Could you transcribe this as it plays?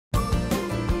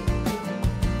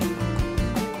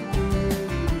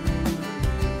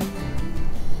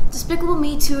Despicable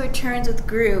Me 2 returns with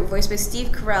Gru, voiced by Steve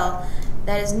Carell,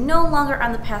 that is no longer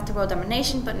on the path to world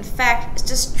domination, but in fact is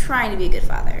just trying to be a good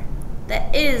father.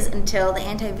 That is until the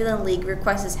Anti-Villain League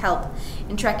requests his help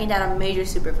in tracking down a major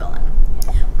supervillain.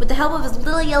 With the help of his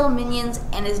little yellow minions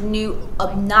and his new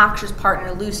obnoxious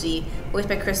partner Lucy, voiced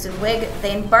by Kristen Wiig,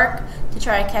 they embark to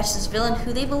try to catch this villain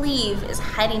who they believe is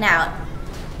hiding out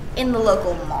in the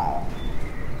local mall.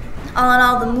 All in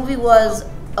all, the movie was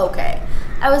okay.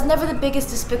 I was never the biggest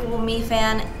Despicable Me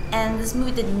fan, and this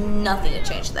movie did nothing to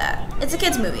change that. It's a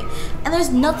kid's movie, and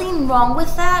there's nothing wrong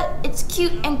with that. It's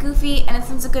cute and goofy, and it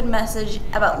sends a good message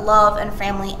about love and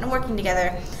family and working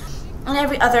together, and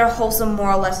every other wholesome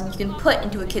moral lesson you can put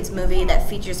into a kid's movie that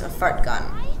features a fart gun.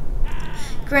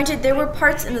 Granted, there were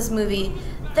parts in this movie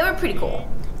that were pretty cool,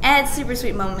 and had super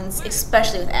sweet moments,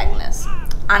 especially with Agnes.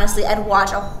 Honestly, I'd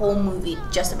watch a whole movie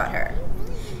just about her.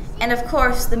 And of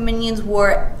course, the minions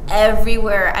were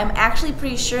everywhere. I'm actually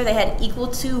pretty sure they had equal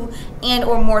to and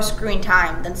or more screen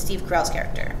time than Steve Carell's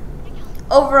character.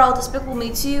 Overall, Despicable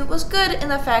Me 2 was good in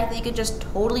the fact that you could just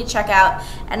totally check out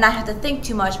and not have to think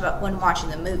too much about when watching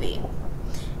the movie.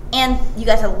 And you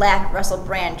got to laugh at Russell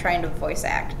Brand trying to voice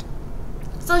act.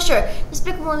 So sure,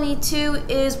 Despicable Me 2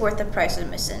 is worth the price of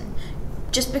admission,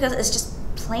 just because it's just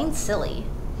plain silly.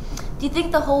 Do you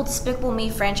think the whole Despicable Me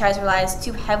franchise relies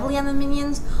too heavily on the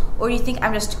minions, or do you think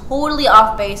I'm just totally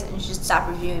off base and you should stop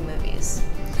reviewing movies?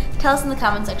 Tell us in the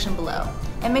comment section below.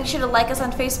 And make sure to like us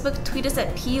on Facebook, tweet us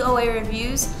at POA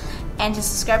Reviews, and to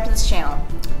subscribe to this channel.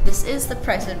 This is The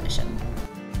Price of Admission.